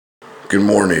Good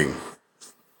morning.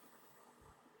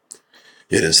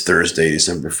 It is Thursday,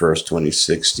 December 1st,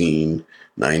 2016,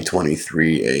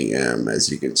 9:23 a.m. As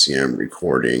you can see, I'm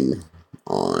recording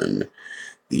on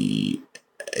the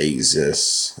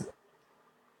Asus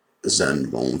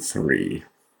ZenFone 3.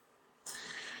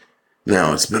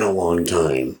 Now, it's been a long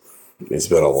time. It's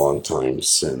been a long time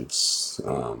since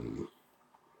I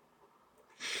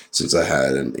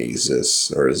had an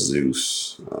Asus or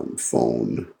Asus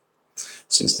phone,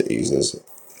 since the Asus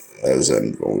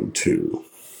ZenFone 2,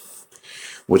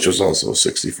 which was also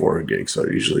 64 gig. So I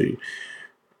usually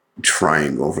try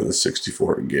and go for the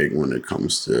 64 gig when it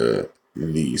comes to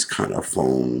these kind of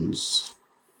phones.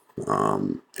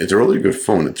 It's a really good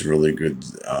phone. It's a really good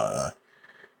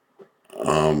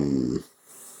um,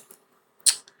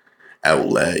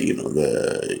 outlet. You know,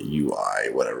 the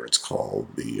UI, whatever it's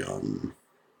called, the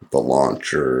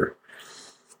launcher,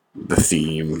 the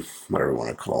theme, whatever you want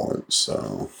to call it.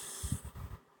 So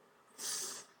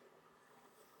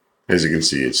as you can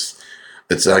see, it's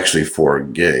actually 4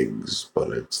 gigs,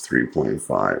 but it's 3.5,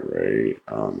 right?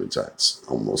 It's at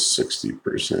almost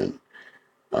 60%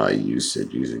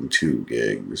 usage using 2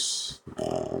 gigs.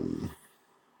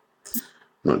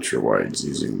 Not sure why it's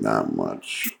using that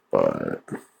much, but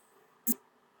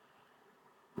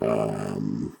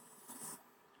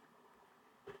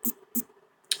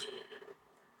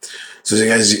so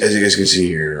as you guys can see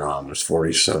here, there's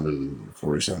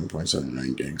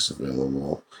 47.79 gigs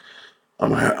available.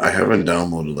 I haven't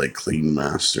downloaded like Clean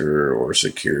Master or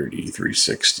Security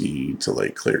 360 to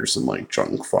like clear some like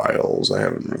junk files. I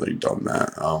haven't really done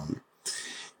that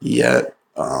yet.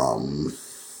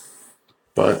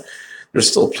 But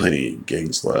there's still plenty of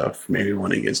gigs left. Maybe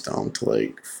when it gets down to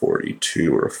like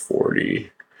 42 or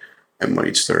 40, I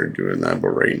might start doing that. But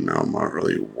right now, I'm not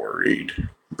really worried.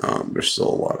 There's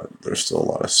still a lot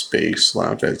of space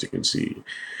left, as you can see.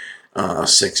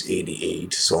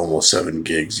 688, so almost 7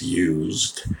 gigs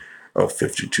used of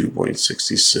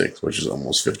 52.66, which is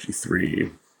almost 53.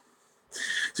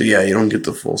 So yeah, you don't get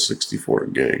the full 64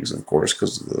 gigs, of course,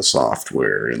 because of the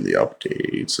software and the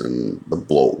updates and the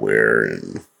bloatware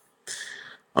and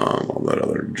all that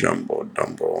other jumbo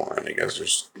dumbo. And I guess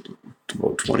there's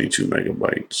about 22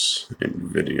 megabytes in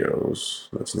videos.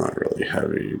 That's not really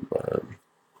heavy, but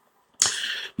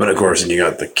of course, and you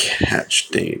got the cache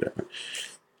data,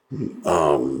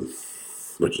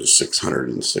 which is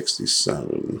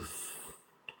 667.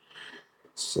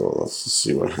 So let's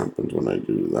see what happens when I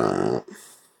do that.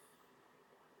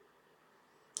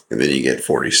 And then you get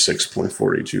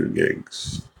 46.42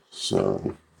 gigs.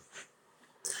 So,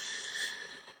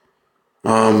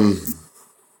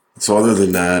 so other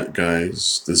than that,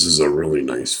 guys, this is a really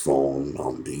nice phone.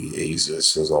 The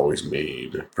Asus has always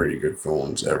made pretty good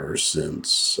phones ever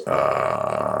since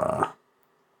the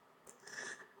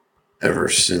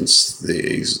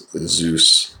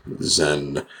Asus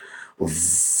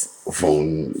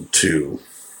ZenFone 2.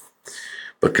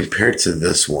 But compared to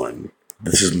this one,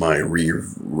 this is my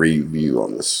review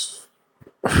on this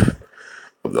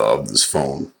of this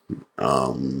phone,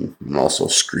 and also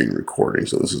screen recording.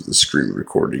 So this is the screen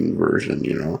recording version.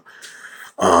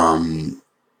 I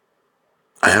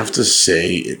have to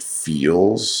say it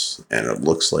feels and it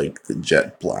looks like the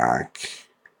jet black,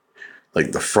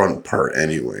 like the front part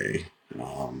anyway.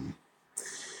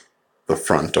 The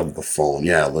front of the phone,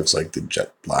 yeah, it looks like the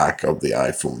jet black of the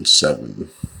iPhone 7.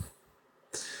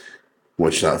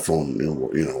 Which that phone,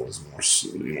 was more,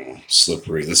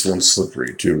 slippery. This one's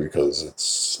slippery too because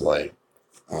it's like,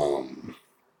 I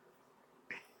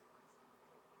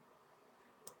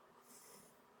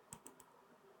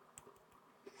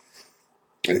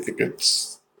think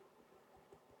it's,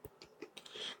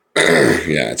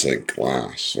 yeah, it's like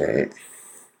glass, right?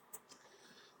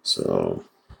 So,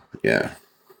 yeah.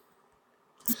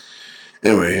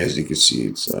 Anyway, as you can see,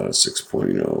 it's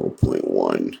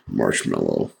 6.0.1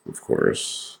 marshmallow, of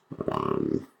course.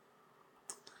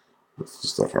 That's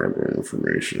just the hardware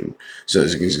information. So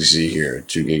as you can see here,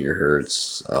 2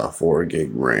 gigahertz, 4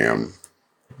 gig RAM.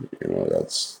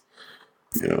 That's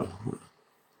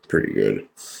pretty good.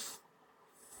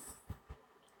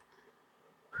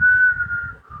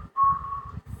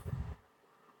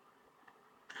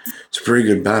 It's a pretty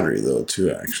good battery though,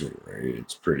 too. Actually, right?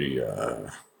 It's pretty.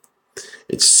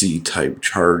 It's C-type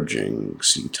charging,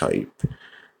 C-type,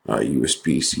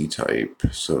 USB-C type.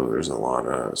 So there's a lot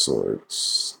of. So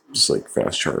it's just like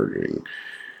fast charging.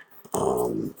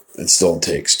 It still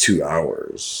takes 2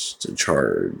 hours to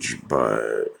charge,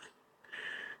 but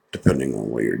depending on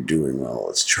what you're doing while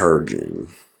it's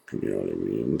charging, you know what I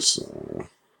mean. So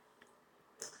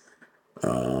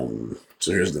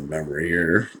here's the memory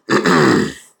here.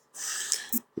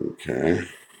 Okay.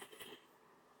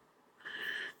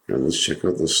 Now let's check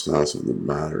out the stats of the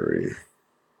battery.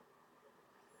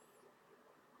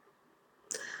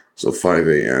 So 5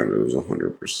 a.m. it was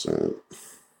 100%.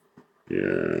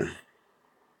 Yeah.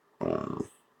 Wow.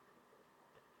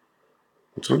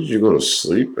 What time did you go to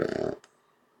sleep at?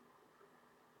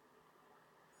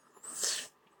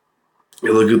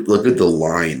 Yeah, look at the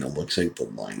line. It looks like the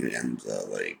line ends at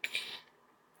like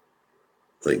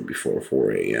before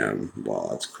 4 a.m. Wow,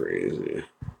 that's crazy.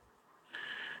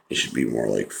 It should be more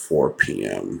like 4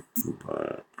 p.m.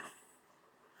 But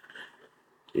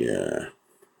yeah.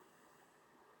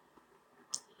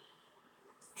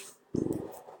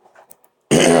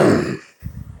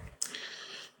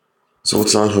 So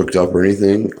it's not hooked up or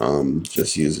anything.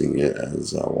 Just using it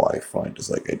as Wi-Fi,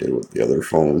 just like I did with the other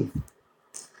phone.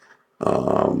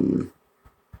 Um,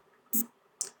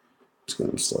 just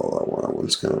gonna install that one. That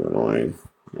one's kind of annoying.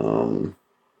 Um,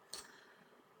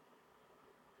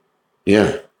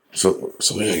 yeah. So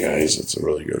yeah, guys, it's a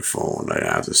really good phone. I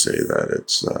have to say that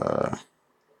it's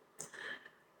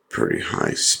pretty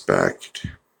high spec.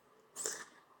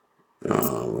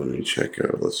 Let me check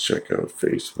out. Let's check out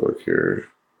Facebook here,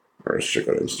 or let's check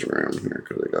out Instagram here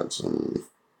because I got some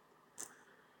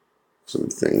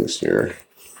things here.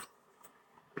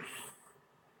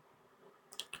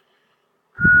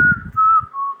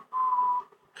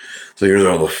 So here's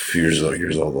all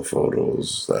the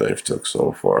photos that I've took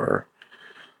so far.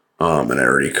 And I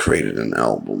already created an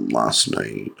album last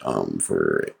night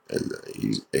for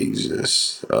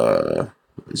Asus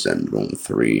ZenFone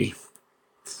 3.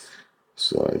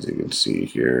 So as you can see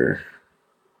here,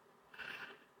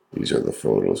 these are the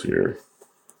photos here.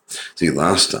 See,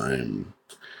 last time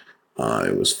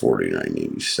it was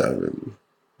 49.87.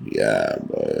 Yeah,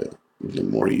 but the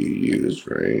more you use,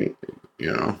 right?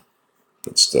 You know,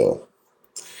 it's still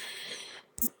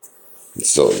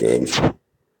good.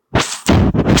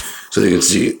 So you can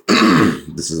see,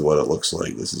 this is what it looks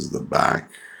like. This is the back.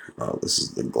 This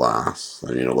is the glass.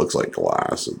 I mean, it looks like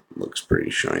glass. It looks pretty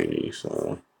shiny.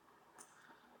 So,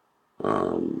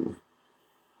 and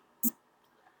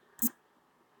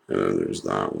then there's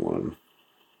that one.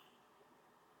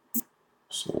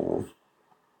 So,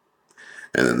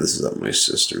 and then this is at my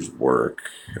sister's work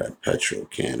at Petro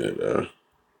Canada.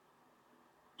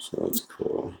 So that's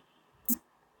cool.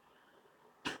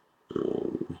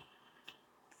 Um,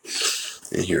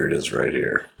 and here it is right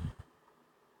here.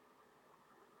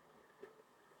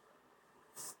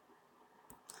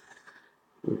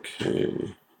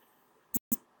 Okay.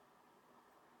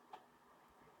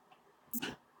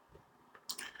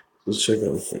 Let's check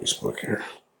out Facebook here.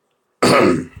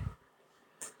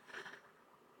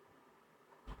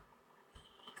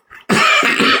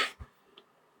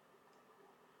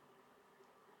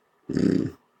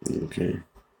 Okay.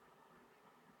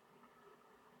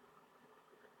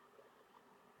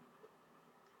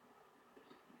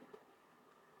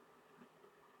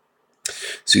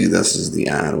 See, this is the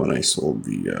ad when I sold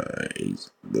the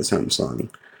Samsung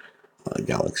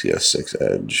Galaxy S6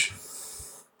 Edge.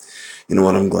 You know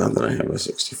what? I'm glad that I have a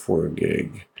 64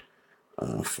 gig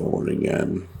phone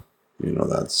again. You know,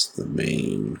 that's the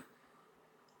main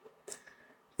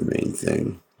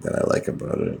thing that I like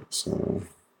about it. So,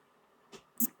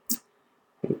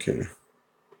 okay.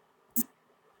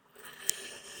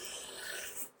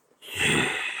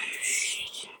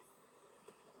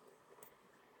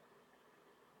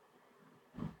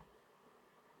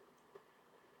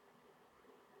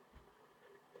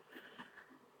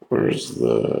 Where's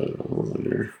the hold on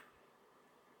here?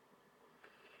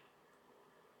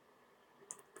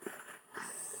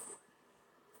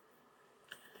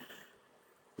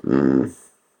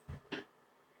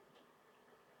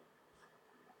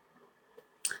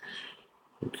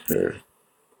 Okay.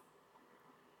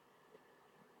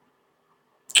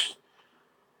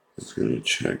 Just gonna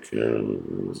check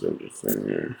out everything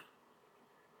here.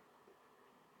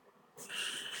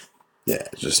 Yeah,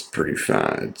 it's just pretty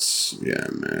fast. Yeah,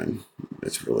 man.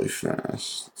 It's really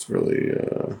fast. It's really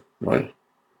what?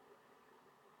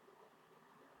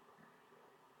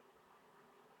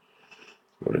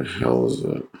 What the hell is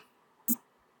it?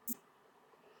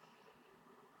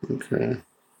 Okay.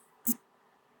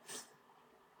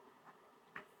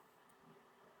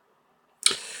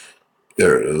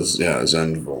 There it is. Yeah,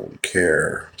 ZenFone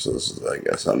Care. So this is, I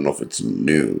guess, I don't know if it's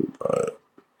new, but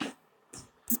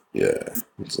yeah,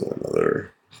 it's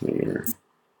another thing here.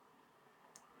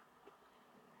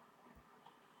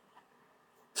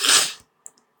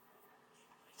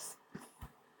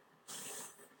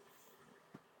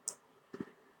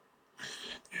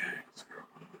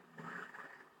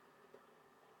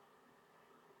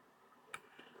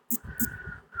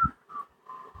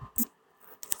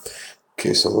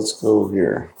 Okay, so let's go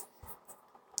here.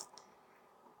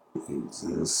 This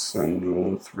is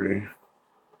ZenFone 3.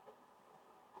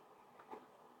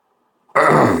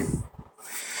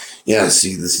 Yeah,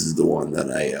 see, this is the one that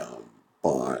I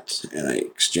bought and I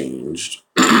exchanged.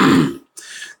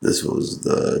 This was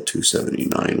the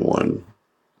 279 one.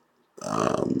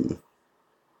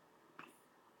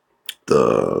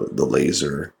 The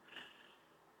laser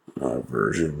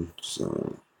version.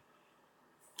 So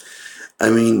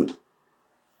I mean,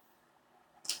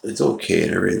 it's okay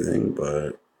and everything,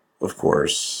 but of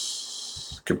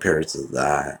course, compared to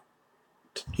that,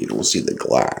 you don't see the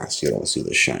glass, you don't see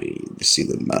the shiny, you see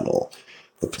the metal,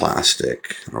 the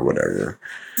plastic, or whatever.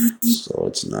 So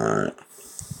it's not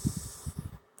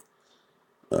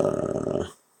uh,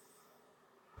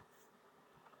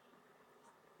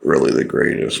 really the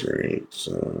greatest, right?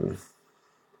 So,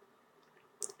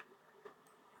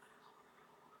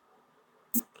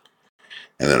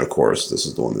 and then of course, this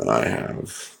is the one that I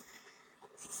have,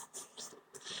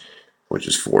 which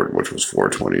was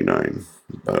 429.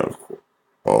 But of course,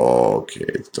 okay,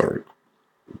 it's dark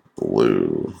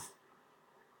blue.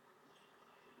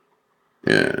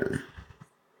 Yeah,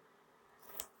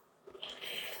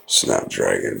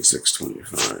 Snapdragon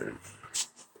 625.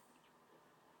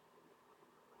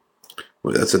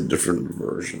 Wait, that's a different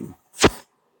version.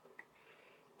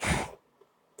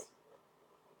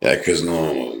 Yeah, because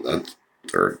no, that's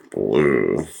dark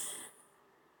blue.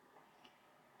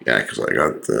 Yeah, because I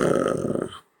have the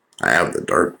I have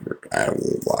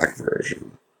the black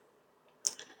version.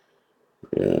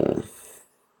 Yeah.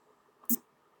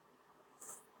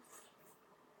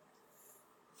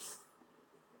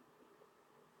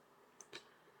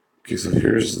 Okay, so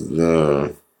here's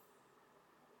the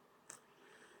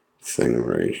thing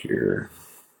right here.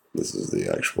 This is the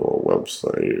actual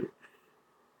website.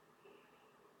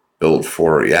 Built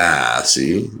for, yeah,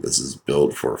 see? This is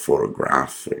built for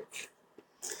photographic-y,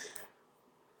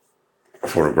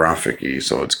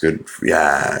 so it's good.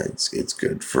 Yeah, it's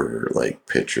good for like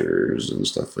pictures and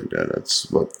stuff like that.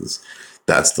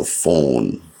 That's the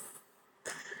phone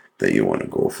that you want to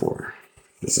go for.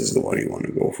 This is the one you want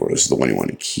to go for. This is the one you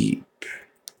want to keep.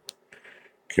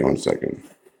 Okay, 1 second.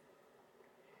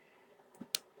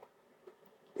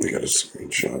 We got to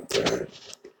screenshot that.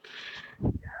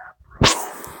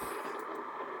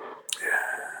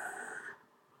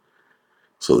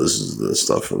 So this is the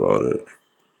stuff about it.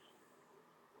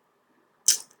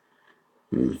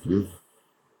 hmm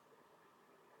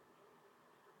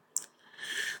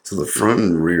So the front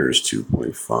and rear is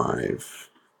 2.5.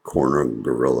 Corner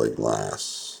Gorilla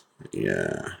Glass.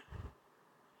 Yeah,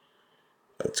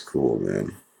 that's cool,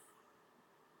 man.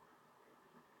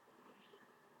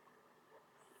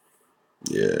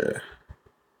 Yeah.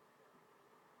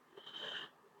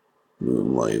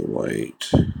 Moonlight white.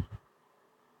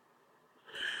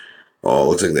 Oh, it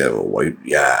looks like they have a white.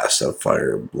 Yeah,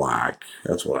 sapphire black.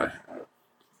 That's what I have.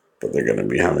 But they're going to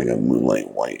be having a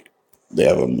moonlight white. They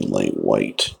have a moonlight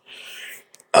white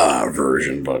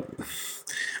version, but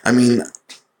I mean,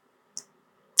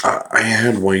 I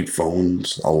had white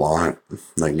phones a lot,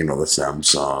 like the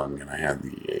Samsung, and I had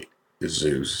the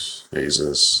Asus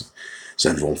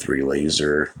ZenFone 3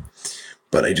 laser.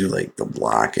 But I do like the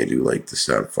black. I do like the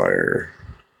sapphire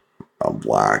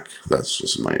black. That's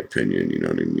just my opinion. You know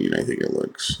what I mean? I think it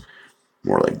looks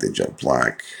more like the jet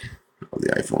black of the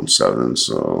iPhone 7.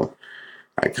 So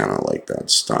I kind of like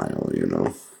that style.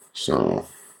 So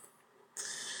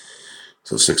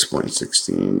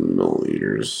 6.16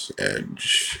 milliliters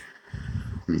edge.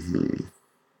 hmm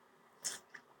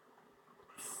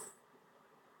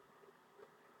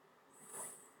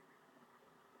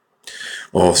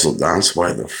Oh, so that's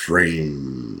why the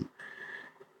frame.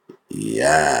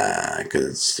 Yeah, because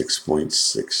it's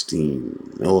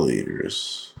 6.16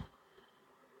 milliliters.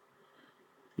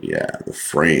 Yeah, the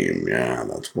frame. Yeah,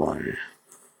 that's why.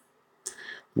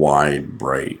 Wide,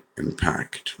 bright, and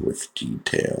packed with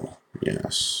detail.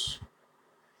 Yes,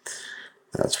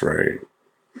 that's right.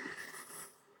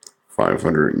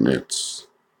 500 nits.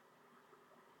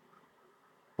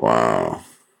 Wow.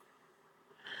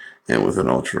 And with an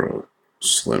ultra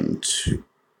slim two.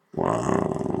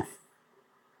 Wow.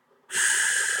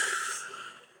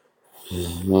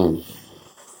 Mhm.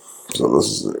 So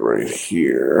this is it right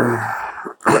here.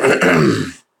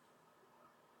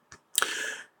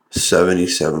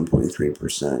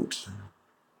 77.3%.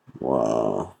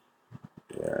 Wow.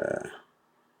 Yeah,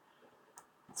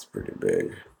 it's pretty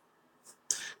big.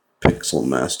 Pixel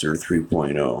Master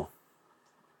 3.0.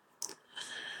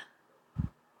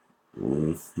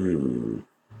 Mm-hmm.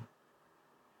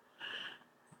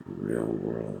 Real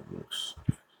world looks.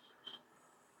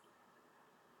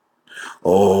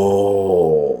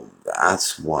 Oh,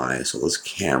 that's why. So this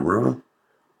camera,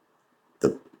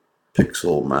 the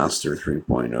Pixel Master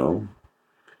 3.0,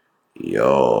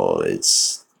 yo,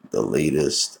 it's the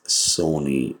latest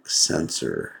Sony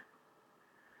sensor.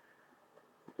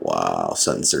 Wow,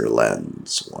 sensor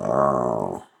lens.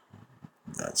 Wow,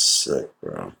 that's sick,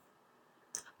 bro.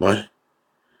 What?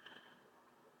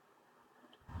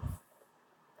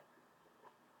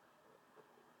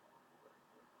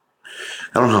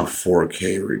 I don't have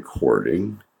 4K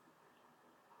recording.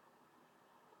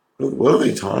 What are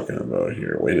they talking about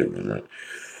here? Wait a minute.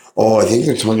 Oh, I think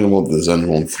they're talking about the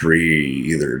ZenFone 3,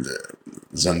 either the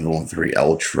ZenFone 3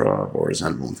 Ultra or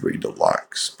ZenFone 3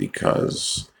 Deluxe,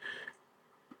 because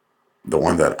the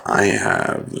one that I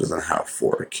have doesn't have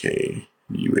 4K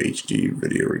UHD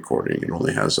video recording. It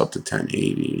only has up to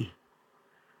 1080.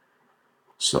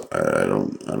 So I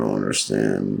don't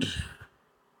understand.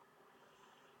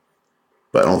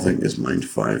 But I don't think it's mine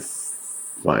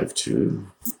 5.2.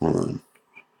 Hold on.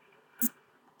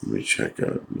 Let me check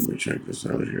this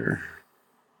out here.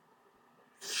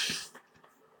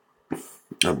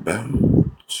 About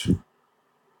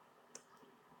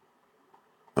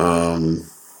um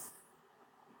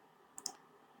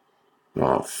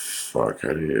oh fuck,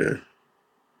 how do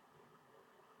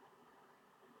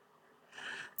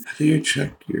you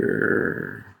check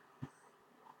your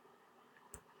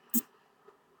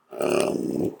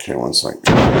okay, one second.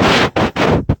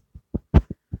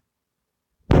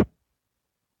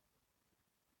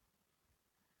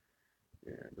 Yeah,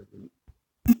 it doesn't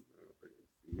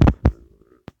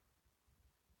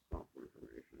software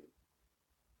information.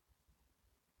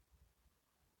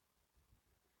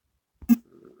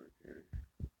 Okay.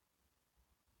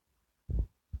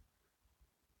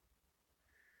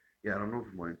 Yeah, I don't know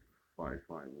if mine's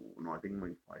 5.5. No, I think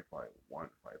mine's 5.1.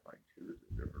 5.2 is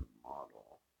a different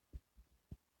model.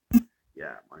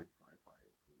 Yeah, mine's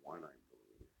 5.1, I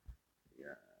believe.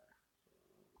 Yeah.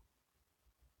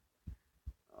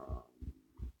 Um,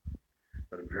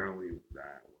 but apparently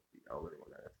that was the other one.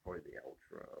 That's probably the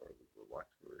Ultra or the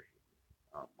Deluxe version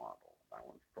model. That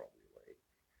one's probably like,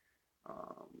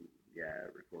 um, yeah,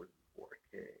 it records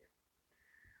 4K.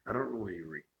 I don't really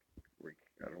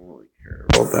I don't really care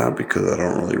about that because I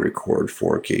don't really record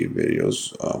 4K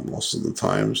videos most of the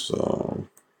time, so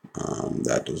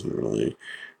that doesn't really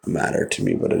matter to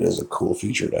me. But it is a cool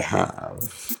feature to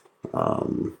have.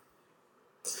 Um,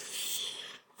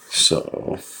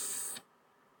 so,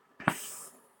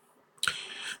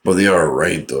 but they are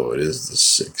right though. It is the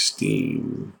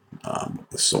 16,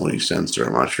 the Sony sensor.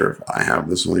 I'm not sure if I have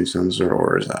the Sony sensor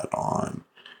or is that on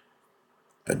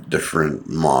a different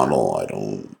model. I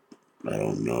don't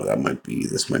know.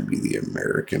 This might be the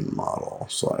American model,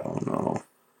 so I don't know.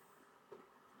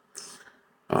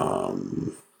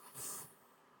 Um,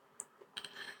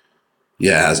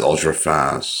 yeah, it has ultra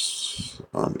fast,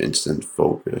 instant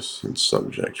focus and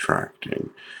subject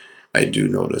tracking. I do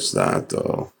notice that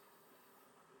though.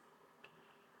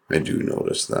 I do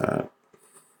notice that.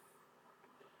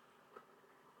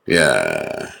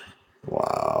 Yeah.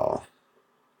 Wow.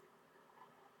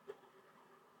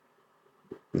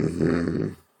 hmm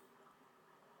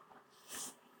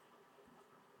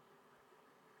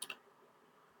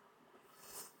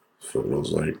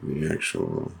Photos like the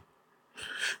actual.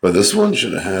 But this one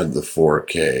should have had the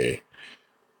 4K.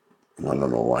 I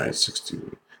don't know why it's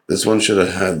 16. This one should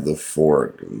have had the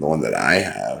one that I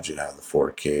have should have the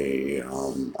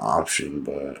 4K option,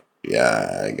 but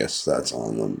yeah, I guess that's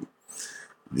on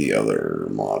the other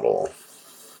model.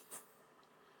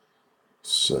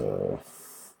 So,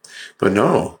 but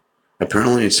no,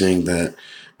 apparently it's saying that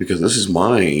because this is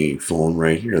my phone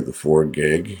right here, the 4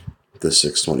 gig, the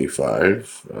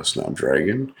 625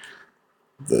 Snapdragon,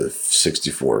 the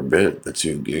 64 bit, the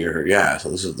 2 gigahertz. Yeah, so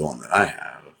this is the one that I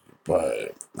have,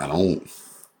 but I don't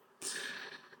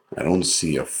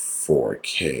see a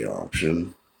 4K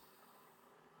option.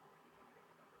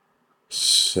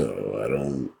 So I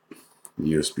don't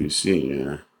USB-C.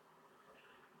 Yeah,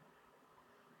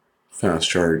 fast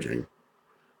charging.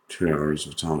 2 hours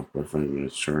of talk by 5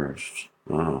 minutes charged.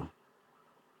 Wow.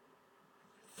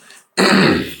 So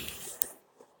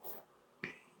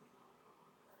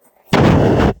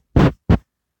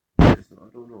I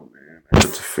don't know, man. I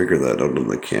have to figure that out on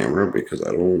the camera because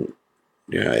I don't.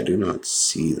 Yeah, I do not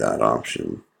see that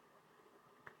option.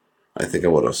 I think I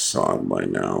would have saw it by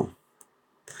now.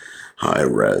 High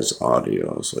res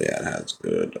audio, so yeah, it has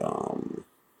good.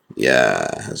 Yeah,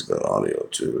 it has good audio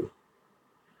too.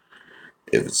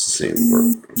 If it's the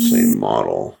same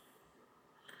model,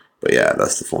 but yeah,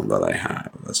 that's the phone that I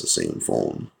have. That's the same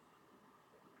phone.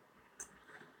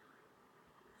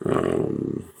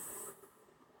 Um,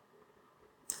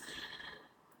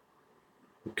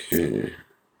 Okay.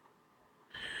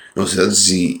 No, so that's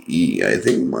ZE. I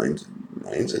think mine's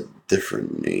a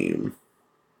different name.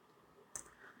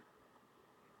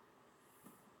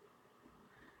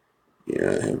 Yeah,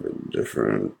 I have a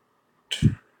different.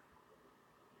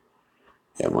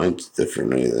 Yeah, mine's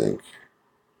different, I think.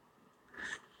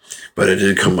 But it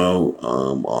did come out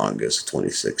August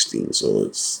 2016, so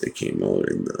it came out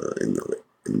in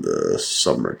the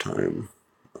summertime,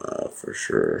 for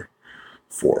sure.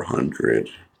 400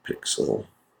 pixel.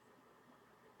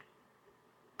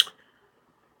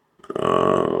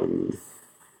 Um,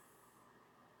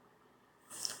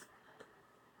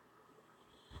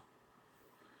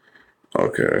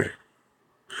 okay.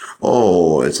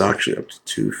 Oh, it's actually up to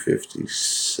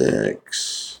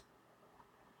 256.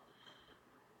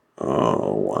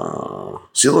 Oh wow.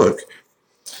 See, look.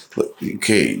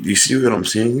 Okay, do you see what I'm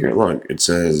seeing here? Look, it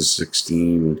says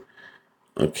 16.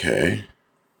 Okay,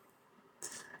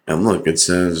 and look, it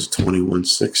says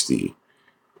 2160.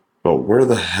 But where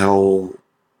the hell?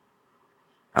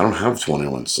 I don't have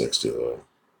 2160 though.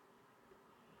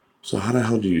 So how the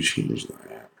hell do you change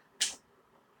that?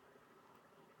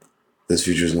 This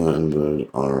feature's not in the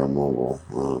on our mobile.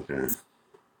 Oh, okay.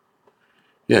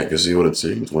 Yeah, because see what it's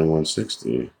saying,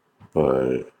 2160.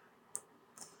 But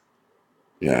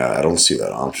yeah, I don't see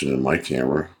that option in my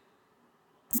camera.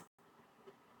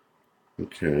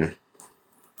 Okay.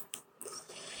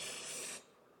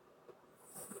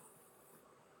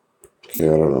 Okay, I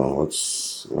don't know.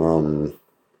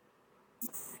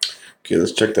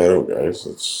 Let's check that out, guys.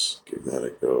 Let's give that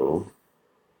a go.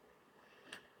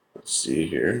 Let's see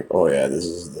here. Oh yeah, this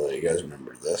is you guys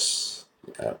remember this?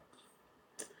 Yeah.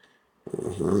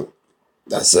 Uh-huh.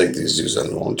 That's like these do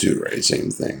ZenFone too, right?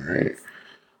 Same thing, right?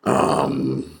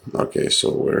 Okay,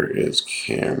 so where is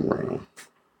camera?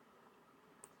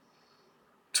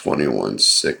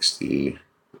 2160.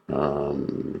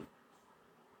 Um,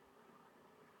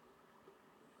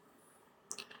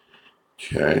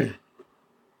 okay.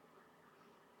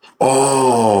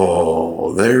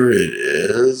 Oh, there it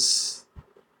is.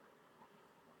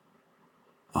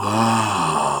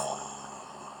 Ah,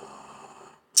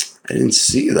 I didn't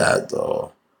see that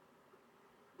though.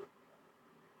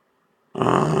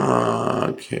 Ah,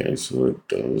 okay, so it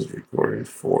does record in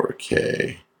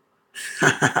 4K.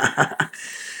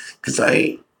 Because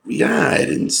yeah, I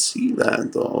didn't see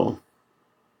that though.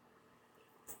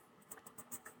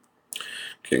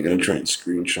 Okay, I'm gonna try and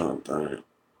screenshot that.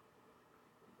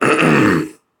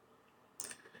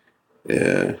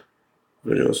 Yeah,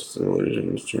 video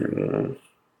stabilization is turned on.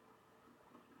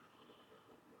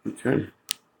 Okay.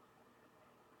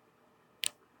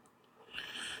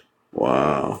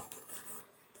 Wow.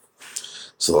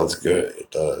 So that's good. It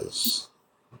does.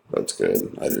 That's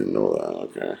good. I didn't know that.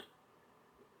 Okay.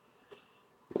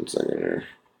 1 second here.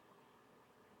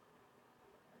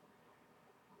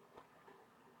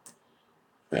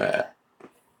 Yeah.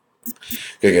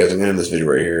 Okay, guys, I'm gonna end this video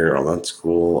right here. Oh, that's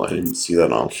cool. I didn't see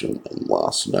that option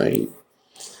last night.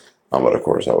 But of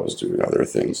course, I was doing other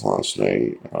things last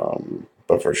night.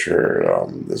 But for sure,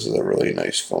 this is a really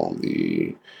nice phone.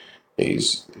 The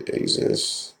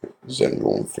Asus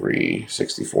ZenFone 3,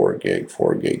 64 gig,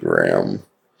 4 gig RAM,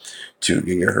 2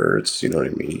 gigahertz. You know what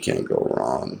I mean? You can't go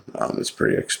wrong. It's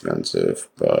pretty expensive,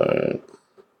 but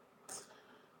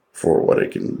for what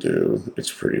it can do,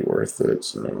 it's pretty worth it.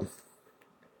 So,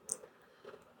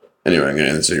 anyway, I'm gonna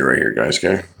end this video right here, guys.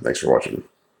 Okay, thanks for watching.